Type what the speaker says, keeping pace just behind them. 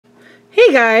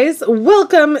Hey guys,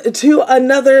 welcome to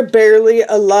another Barely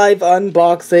Alive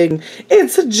unboxing.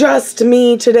 It's just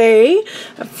me today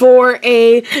for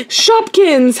a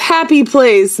Shopkins Happy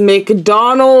Place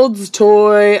McDonald's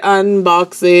toy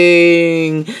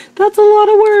unboxing. That's a lot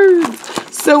of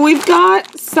words. So we've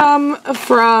got some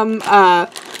from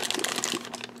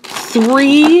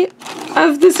three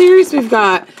of the series. We've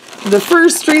got the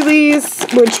first release,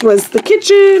 which was the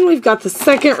kitchen. We've got the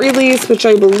second release, which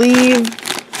I believe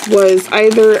was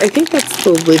either, I think that's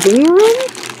the living room.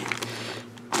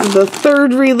 The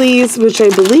third release, which I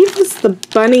believe was the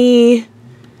bunny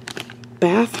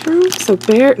bathroom. So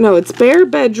it's bear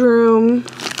bedroom.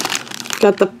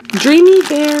 Got the dreamy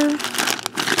bear.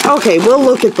 Okay, we'll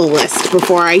look at the list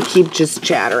before I keep just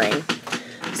chattering.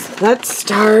 So let's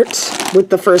start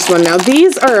with the first one. Now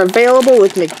these are available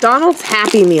with McDonald's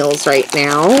Happy Meals right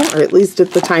now, or at least at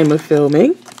the time of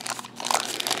filming.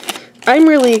 I'm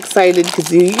really excited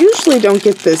because you usually don't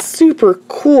get this super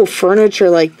cool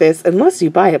furniture like this unless you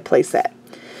buy a playset.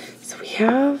 So we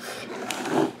have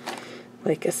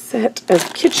like a set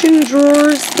of kitchen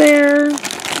drawers there.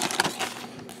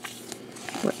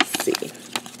 Let's see.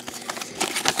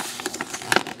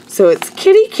 So it's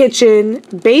kitty kitchen,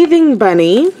 bathing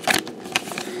bunny,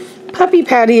 puppy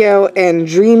patio, and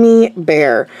dreamy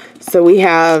bear. So we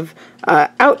have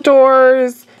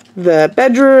outdoors, the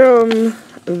bedroom,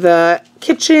 the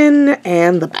kitchen,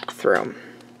 and the bathroom.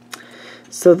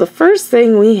 So the first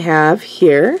thing we have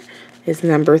here is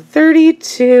number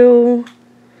 32,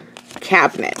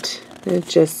 cabinet. It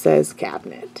just says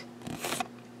cabinet.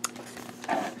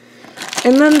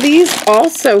 And then these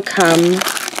also come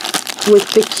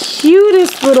with the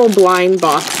cutest little blind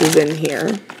boxes in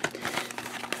here.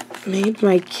 Made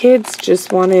my kids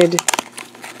just wanted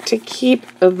to keep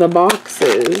the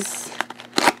boxes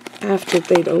after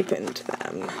they'd opened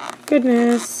them.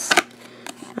 Goodness,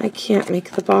 I can't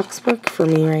make the box work for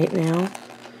me right now.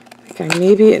 I think I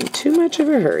may be in too much of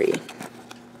a hurry.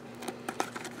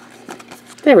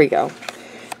 There we go.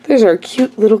 There's our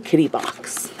cute little kitty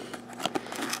box.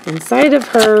 Inside of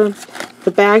her,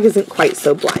 the bag isn't quite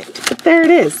so blind, but there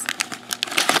it is.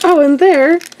 Oh, and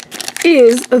there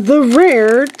is the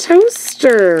rare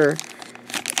toaster.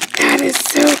 That is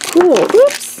so cool.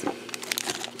 Oops.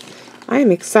 I'm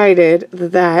excited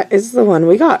that is the one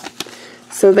we got.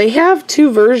 So they have two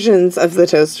versions of the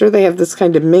toaster. They have this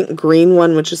kind of mint green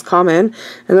one, which is common,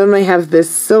 and then they have this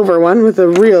silver one with a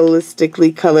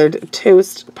realistically colored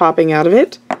toast popping out of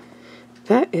it.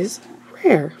 That is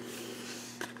rare.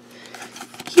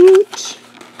 Cute.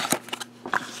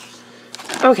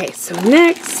 Okay, so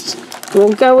next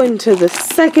we'll go into the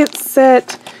second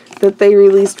set that they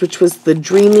released, which was the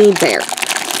Dreamy Bear.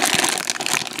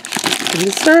 And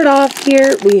to start off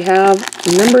here, we have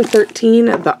number 13,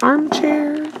 the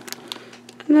armchair.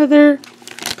 Another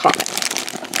comic.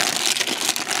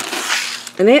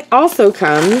 And it also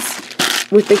comes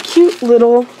with a cute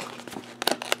little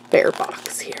bear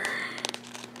box here.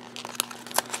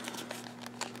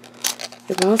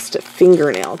 I lost a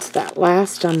fingernail to that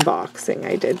last unboxing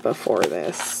I did before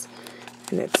this.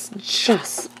 And it's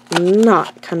just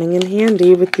not coming in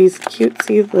handy with these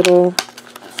cutesy little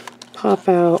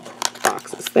pop-out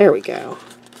boxes. There we go.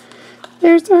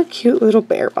 There's our cute little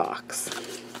bear box.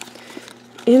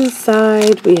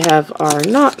 Inside we have our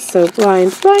not so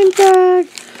blind bag.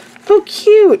 Oh,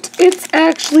 cute! It's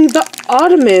actually the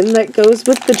ottoman that goes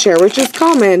with the chair, which is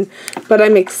common, but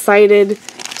I'm excited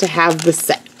to have the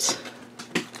set.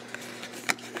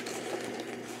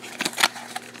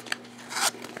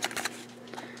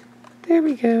 There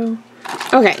we go.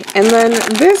 Okay, and then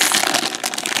this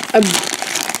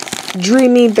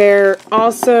Dreamy Bear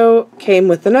also came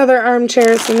with another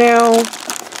armchair, so now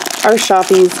our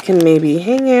shoppies can maybe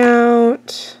hang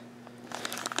out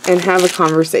and have a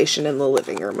conversation in the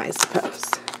living room, I suppose.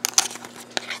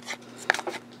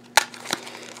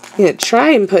 I'm going to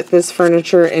try and put this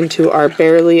furniture into our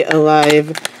Barely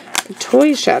Alive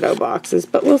toy shadow boxes,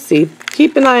 but we'll see.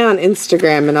 Keep an eye on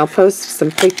Instagram, and I'll post some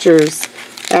pictures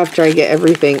after I get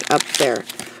everything up there.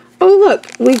 Oh, look,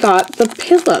 we got the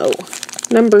pillow.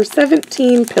 Number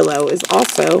 17 pillow is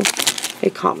also a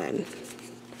common.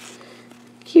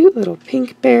 Cute little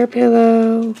pink bear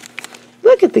pillow.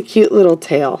 Look at the cute little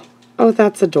tail. Oh,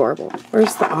 that's adorable.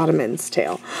 Where's the ottoman's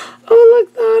tail? Oh,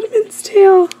 look, the ottoman's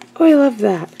tail. Oh, I love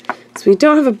that. So we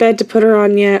don't have a bed to put her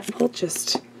on yet. We'll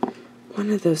just...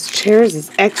 one of those chairs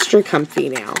is extra comfy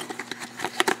now.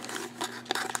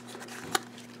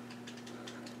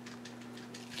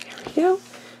 There we go.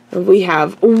 And we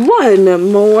have one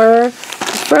more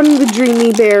from the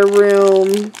Dreamy Bear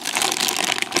room.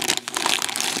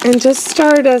 And to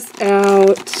start us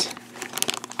out,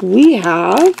 we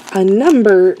have a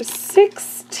number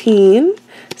 16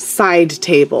 side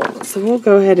table. So we'll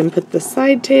go ahead and put the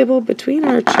side table between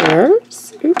our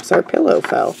chairs. Oops, our pillow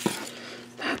fell.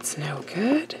 That's no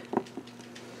good.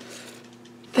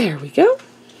 There we go.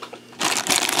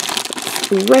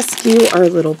 Rescue our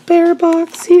little bear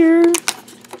box here.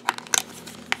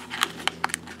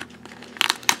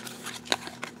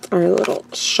 Our little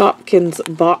Shopkins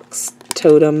box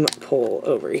totem pole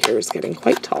over here is getting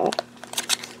quite tall.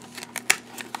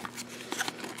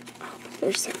 Oh,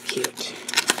 they're so cute.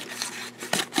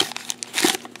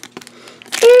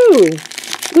 Ooh,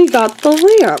 we got the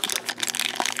lamp.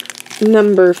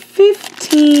 Number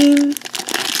 15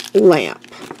 lamp.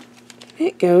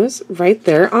 It goes right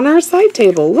there on our side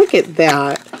table. Look at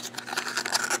that.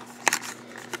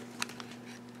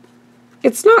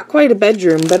 It's not quite a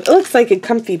bedroom, but it looks like a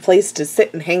comfy place to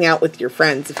sit and hang out with your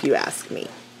friends, if you ask me.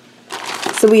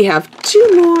 So we have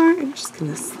 2 more. I'm just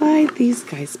going to slide these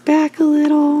guys back a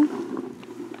little.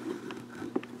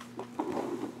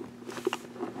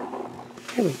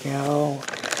 There we go.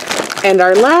 And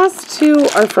our last 2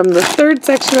 are from the 3rd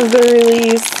section of the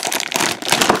release.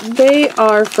 They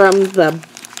are from the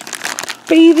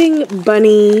Bathing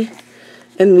Bunny.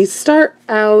 And we start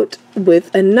out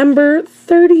with a number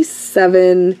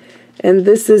 37. And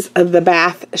this is the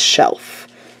bath shelf.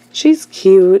 She's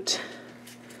cute.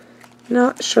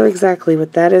 Not sure exactly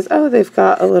what that is. Oh, they've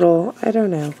got a little, I don't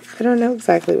know. I don't know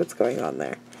exactly what's going on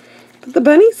there. But the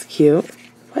bunny's cute.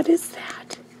 What is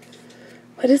that?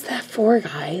 What is that for,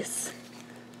 guys?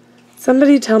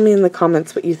 Somebody tell me in the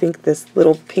comments what you think this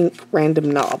little pink random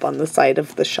knob on the side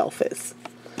of the shelf is.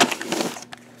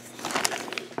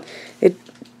 It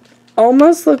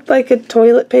almost looked like a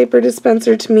toilet paper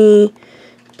dispenser to me,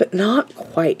 but not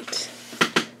quite.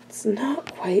 It's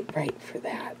not quite right for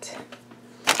that.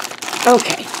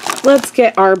 Okay, let's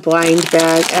get our blind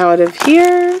bag out of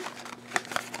here.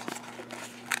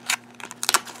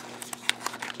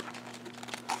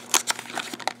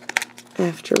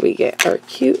 After we get our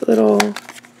cute little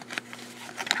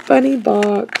bunny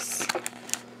box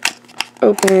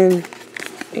open.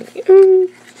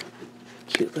 Ooh,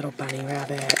 cute little bunny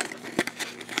rabbit.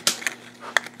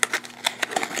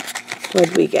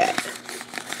 What'd we get?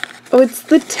 Oh, it's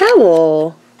the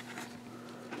towel.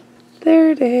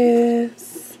 There it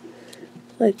is.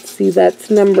 Let's see, that's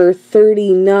number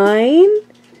 39.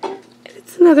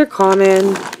 It's another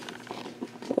common.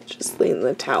 We'll just lean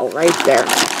the towel right there.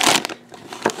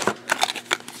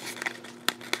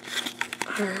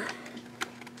 Our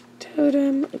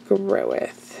totem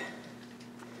groweth.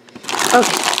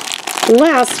 Okay,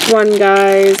 last one,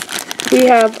 guys. We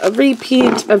have a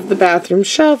repeat of the bathroom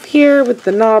shelf here with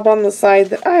the knob on the side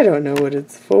that I don't know what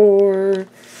it's for.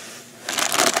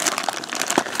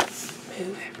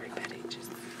 Move, everybody,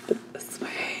 just put this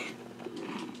way.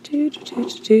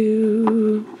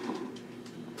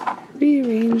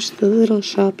 Rearrange the little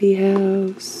shoppy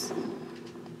house.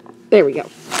 There we go.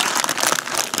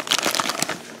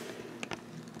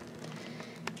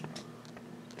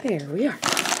 There we are.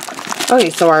 Okay,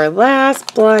 so our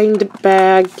last blind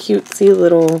bag, cutesy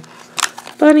little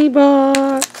bunny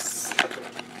box.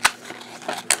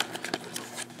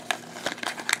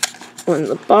 When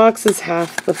the box is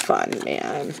half the fun,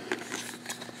 man.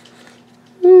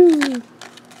 Woo.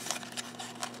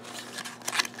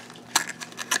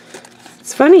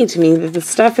 It's funny to me that the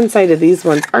stuff inside of these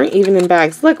ones aren't even in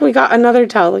bags. Look, we got another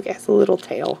towel. Look, it has a little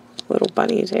tail. Little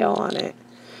bunny tail on it.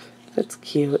 That's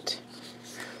cute.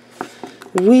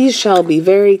 We shall be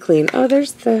very clean. Oh,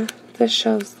 there's the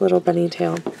shelf's little bunny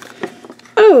tail.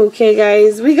 Okay,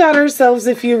 guys, we got ourselves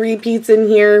a few repeats in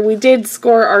here. We did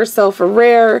score ourselves a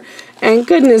rare, and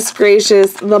goodness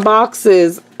gracious, the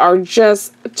boxes are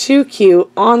just too cute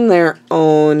on their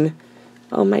own.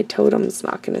 Oh, my totem's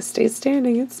not going to stay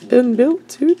standing. It's been built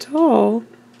too tall.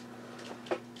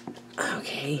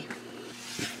 Okay.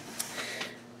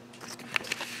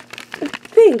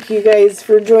 Thank you guys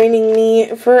for joining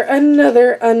me for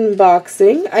another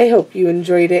unboxing. I hope you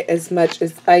enjoyed it as much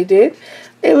as I did.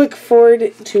 I look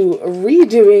forward to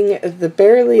redoing the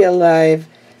Barely Alive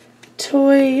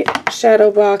toy shadow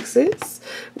boxes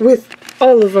with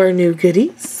all of our new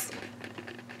goodies.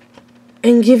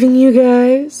 And giving you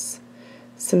guys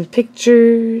some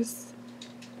pictures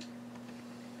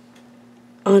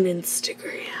on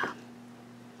Instagram.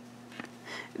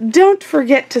 Don't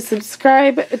forget to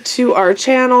subscribe to our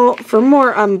channel for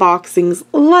more unboxings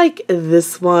like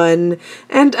this one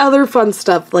and other fun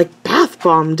stuff like bath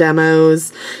bomb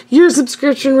demos. Your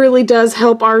subscription really does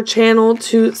help our channel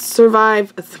to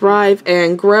survive, thrive,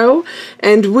 and grow,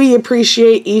 and we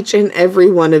appreciate each and every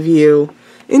one of you.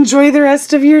 Enjoy the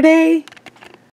rest of your day.